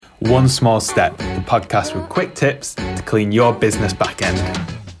One Small Step, the podcast with quick tips to clean your business back end.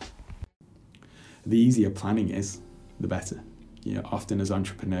 The easier planning is, the better. Often as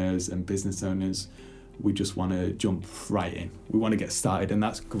entrepreneurs and business owners, we just want to jump right in. We want to get started, and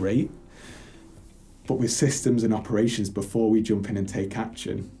that's great. But with systems and operations, before we jump in and take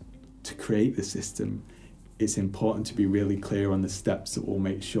action to create the system, it's important to be really clear on the steps that will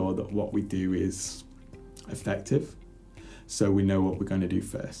make sure that what we do is effective. So we know what we're going to do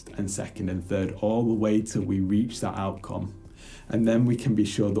first and second and third, all the way till we reach that outcome. And then we can be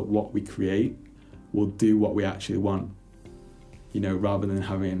sure that what we create will do what we actually want. Rather than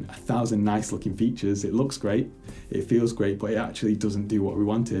having 1,000 nice looking features, it looks great, it feels great, but it actually doesn't do what we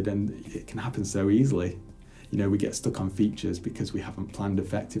wanted, and it can happen so easily. We get stuck on features because we haven't planned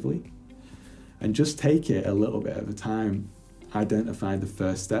effectively. And just take it a little bit at a time. Identify the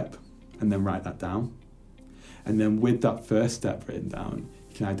first step and then write that down. And then with that first step written down,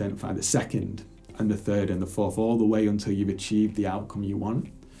 you can identify the second and the third and the fourth, all the way until you've achieved the outcome you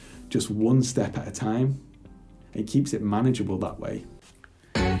want. Just one step at a time. It keeps it manageable that way.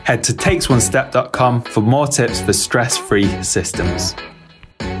 Head to takesonesstep.com for more tips for stress-free systems.